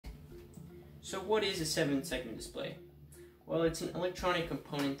So what is a 7-segment display? Well, it's an electronic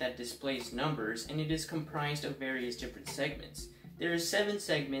component that displays numbers, and it is comprised of various different segments. There are 7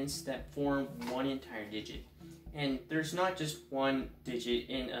 segments that form one entire digit. And there's not just one digit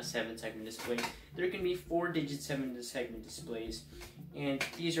in a 7-segment display. There can be 4-digit 7-segment displays, and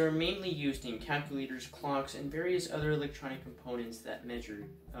these are mainly used in calculators, clocks, and various other electronic components that measure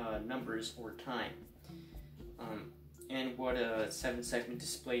numbers or time. And what a 7-segment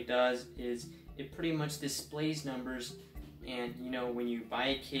display does is it pretty much displays numbers. And you know, when you buy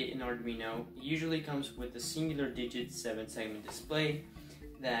a kit in Arduino, it usually comes with a singular digit 7-segment display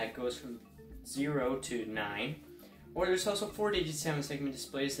that goes from 0 to 9, or there's also 4-digit 7-segment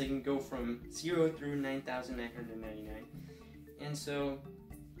displays that can go from 0 through 9,999. And so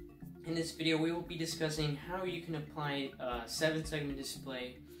in this video we will be discussing how you can apply a 7-segment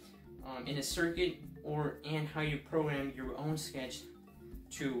display in a circuit, and how you program your own sketch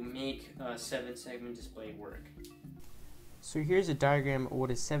to make a 7-segment display work. So here's a diagram of what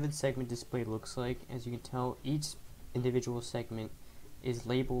a 7-segment display looks like. As you can tell, each individual segment is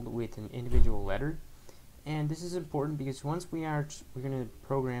labeled with an individual letter, and this is important because once we're going to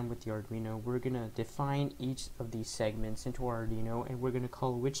program with the Arduino, we're going to define each of these segments into our Arduino, and we're going to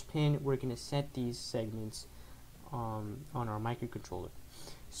call which pin we're going to set these segments on our microcontroller.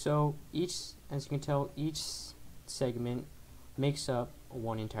 So as you can tell, each segment makes up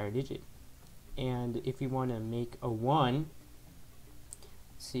one entire digit, and if you want to make a 1,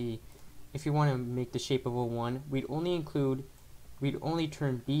 if you want to make the shape of a 1, we'd only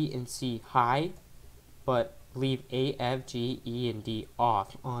turn B and C high, but leave A, F, G, E, and D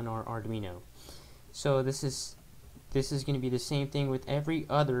off on our Arduino. So this is going to be the same thing with every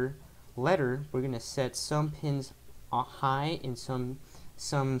other letter. We're going to set some pins high and some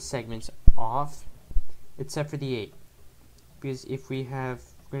segments off, except for the 8. Because if we're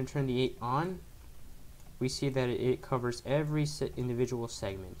going to turn the 8 on, we see that it covers every individual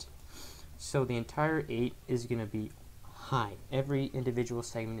segment. So the entire 8 is going to be high. Every individual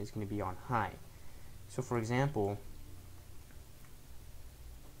segment is going to be on high. So for example,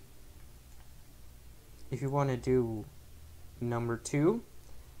 if you want to do number 2,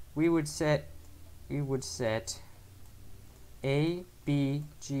 we would set A, B,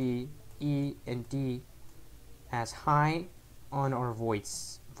 G, E, and D as high on our void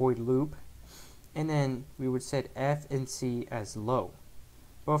loop, and then we would set F and C as low.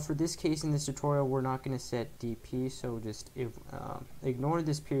 Well, for this case in this tutorial, we're not going to set DP, so just ignore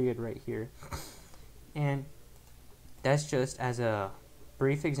this period right here. And that's just as a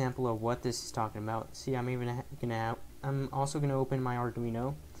brief example of what this is talking about. See, I'm also going to open my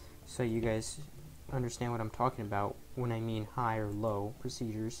Arduino so you guys understand what I'm talking about when I mean high or low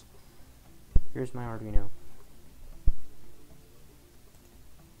procedures. Here's my Arduino.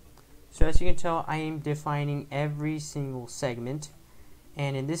 So as you can tell, I am defining every single segment,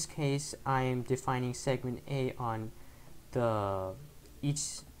 and in this case I am defining segment A on pin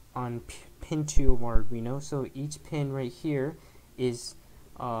 2 of Arduino. So each pin right here is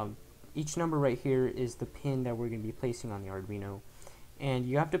each number right here is the pin that we're going to be placing on the Arduino. And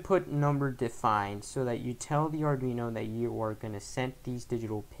you have to put number defined so that you tell the Arduino that you are going to set these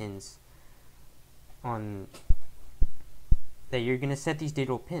digital pins on, that you're going to set these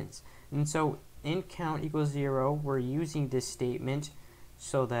digital pins. And so in count equals 0, we're using this statement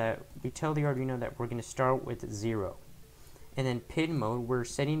so that we tell the Arduino that we're going to start with 0. And then pinMode, we're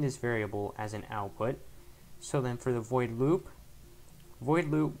setting this variable as an output. So then for the void loop,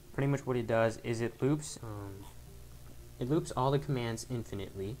 pretty much what it does is it loops all the commands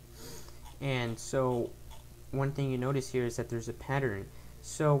infinitely. And so one thing you notice here is that there's a pattern.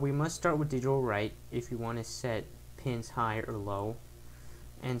 So we must start with digitalWrite if you want to set pins high or low.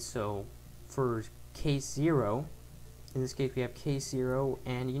 And so for case 0, in this case we have case 0,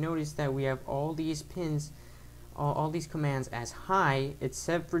 and you notice that we have all these pins, all these commands as high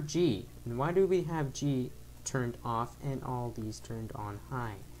except for G. And why do we have G turned off and all these turned on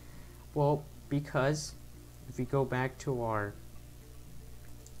high? Well, because if we go back to our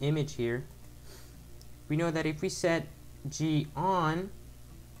image here, we know that if we set G on,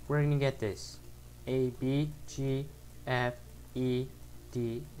 we're going to get this: A, B, G, F, E,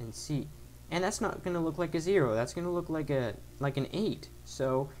 D, and C. And that's not going to look like a 0. That's going to look like an 8.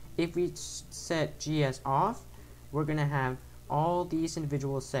 So if we set G as off, we're going to have all these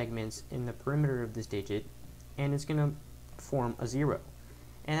individual segments in the perimeter of this digit, and it's going to form a 0.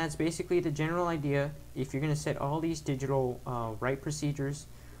 And that's basically the general idea. If you're going to set all these digital write procedures,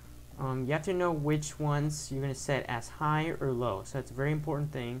 you have to know which ones you're going to set as high or low. So that's a very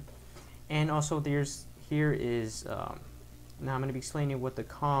important thing. And also here is Now I'm going to be explaining what the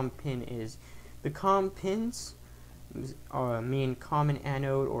COM pin is. The COM pins mean common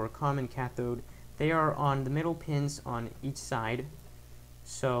anode or common cathode. They are on the middle pins on each side.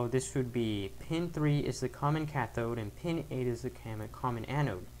 So this would be pin 3 is the common cathode and pin 8 is the common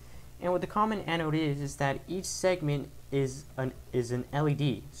anode. And what the common anode is that each segment is an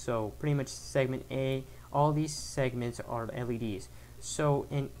LED. So pretty much segment A, all these segments are LEDs. So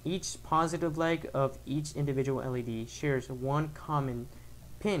in each positive leg of each individual LED shares one common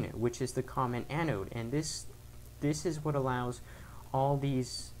pin, which is the common anode. And this is what allows all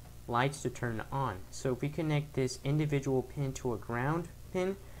these lights to turn on. So if we connect this individual pin to a ground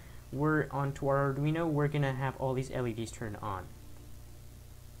pin, onto our Arduino, we're gonna have all these LEDs turn on.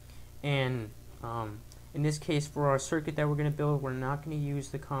 And in this case, for our circuit that we're gonna build, we're not gonna use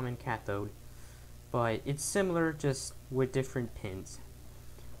the common cathode, but it's similar, just with different pins.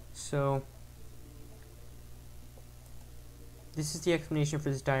 So this is the explanation for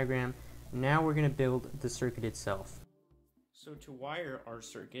this diagram. Now we're gonna build the circuit itself. So to wire our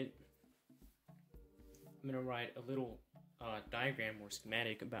circuit, I'm gonna write a little diagram or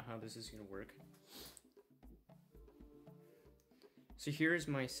schematic about how this is going to work. So here is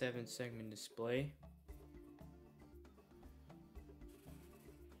my 7-segment display.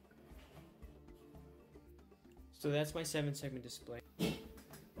 So that's my 7-segment display.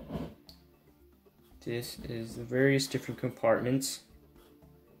 This is the various different compartments.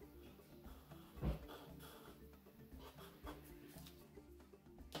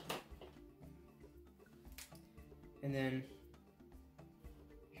 And then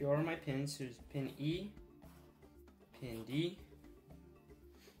here are my pins. There's pin E, pin D,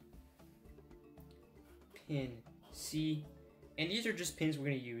 pin C, and these are just pins we're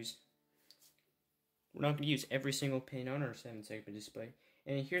going to use. We're not going to use every single pin on our 7-segment display.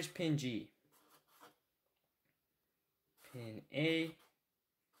 And here's pin G, pin A,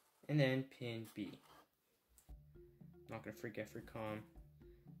 and then pin B. I'm not going to forget for COM.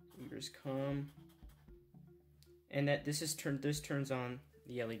 Here's COM. And that this turns on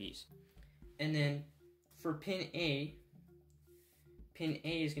the LEDs. And then for pin A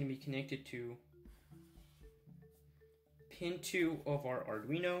is going to be connected to pin 2 of our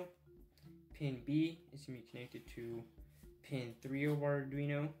Arduino. Pin B is going to be connected to pin 3 of our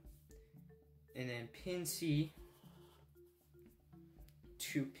Arduino. And then pin C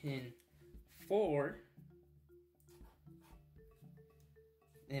to pin 4.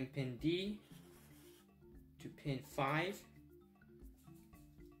 And pin D to pin 5,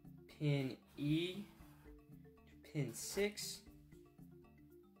 pin E to pin 6,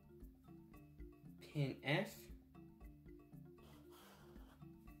 pin F,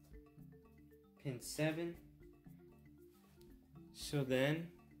 pin 7, so then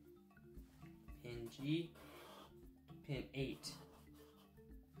pin G to pin 8.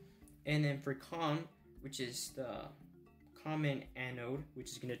 And then for COM, which is the common anode,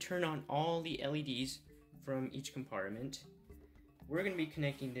 which is going to turn on all the LEDs from each compartment, we're going to be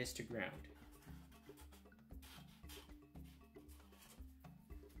connecting this to ground.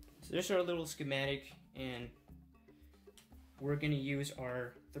 So there's our little schematic, and we're going to use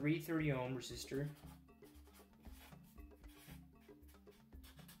our 330 ohm resistor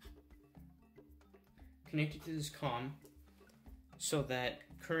connected to this COM so that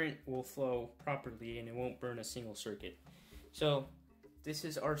current will flow properly and it won't burn a single circuit. So this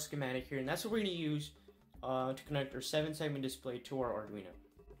is our schematic here, and that's what we're going to use to connect our 7-segment display to our Arduino.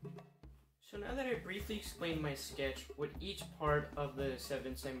 So now that I briefly explained my sketch, what each part of the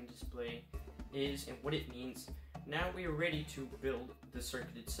 7-segment display is and what it means, now we are ready to build the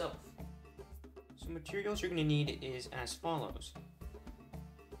circuit itself. So materials you're going to need is as follows: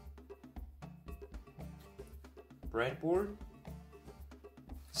 breadboard,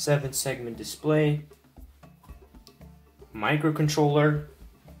 7-segment display, microcontroller,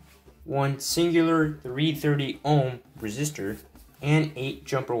 one singular 330 ohm resistor, and 8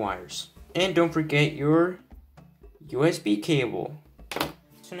 jumper wires. And don't forget your USB cable.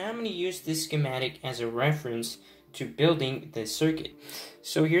 So now I'm going to use this schematic as a reference to building the circuit.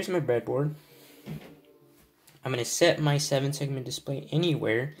 So here's my breadboard. I'm going to set my 7-segment display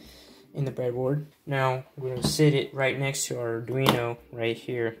anywhere in the breadboard. Now we're going to sit it right next to our Arduino right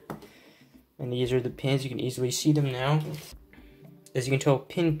here. And these are the pins. You can easily see them now. As you can tell,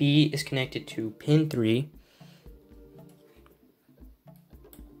 pin B is connected to pin 3.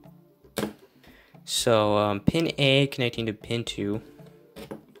 So pin A connecting to pin 2.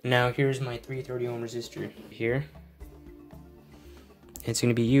 Now here's my 330 ohm resistor here. It's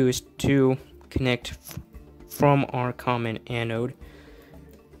going to be used to connect from our common anode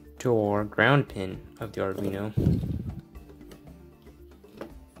to our ground pin of the Arduino.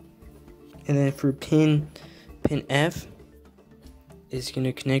 And then for pin F is going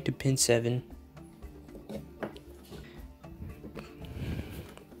to connect to pin 7.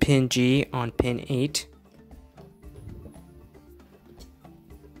 Pin G on pin 8.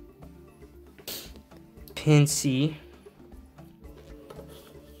 Pin C,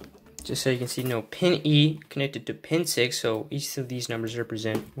 just so you can see, pin E connected to pin 6, so each of these numbers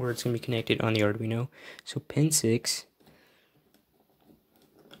represent where it's going to be connected on the Arduino. So pin 6,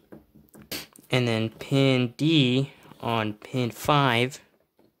 and then pin D on pin 5,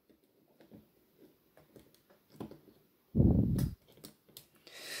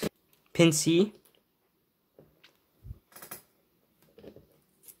 pin C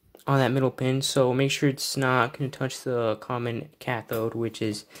on that middle pin, so make sure it's not going to touch the common cathode, which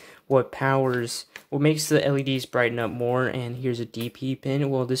is what makes the LEDs brighten up more. And here's a DP pin.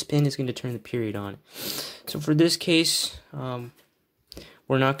 Well, this pin is going to turn the period on. So for this case, we're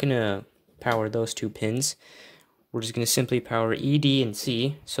not going to power those two pins. We're just going to simply power E, D, and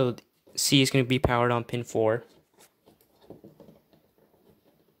C. So C is going to be powered on pin 4.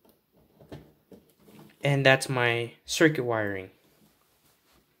 And that's my circuit wiring.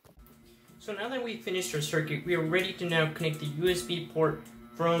 So now that we've finished our circuit, we are ready to now connect the USB port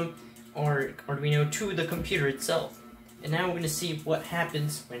from our Arduino to the computer itself. And now we're going to see what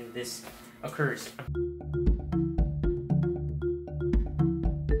happens when this occurs.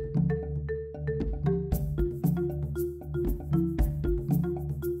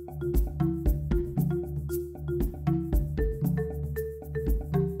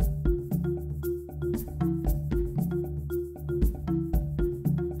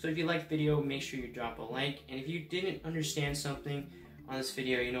 So if you liked the video, make sure you drop a like, and if you didn't understand something on this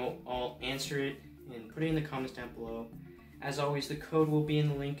video, I'll answer it and put it in the comments down below. As always, the code will be in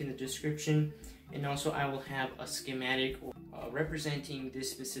the link in the description, and also I will have a schematic representing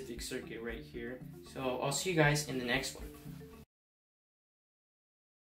this specific circuit right here. So I'll see you guys in the next one.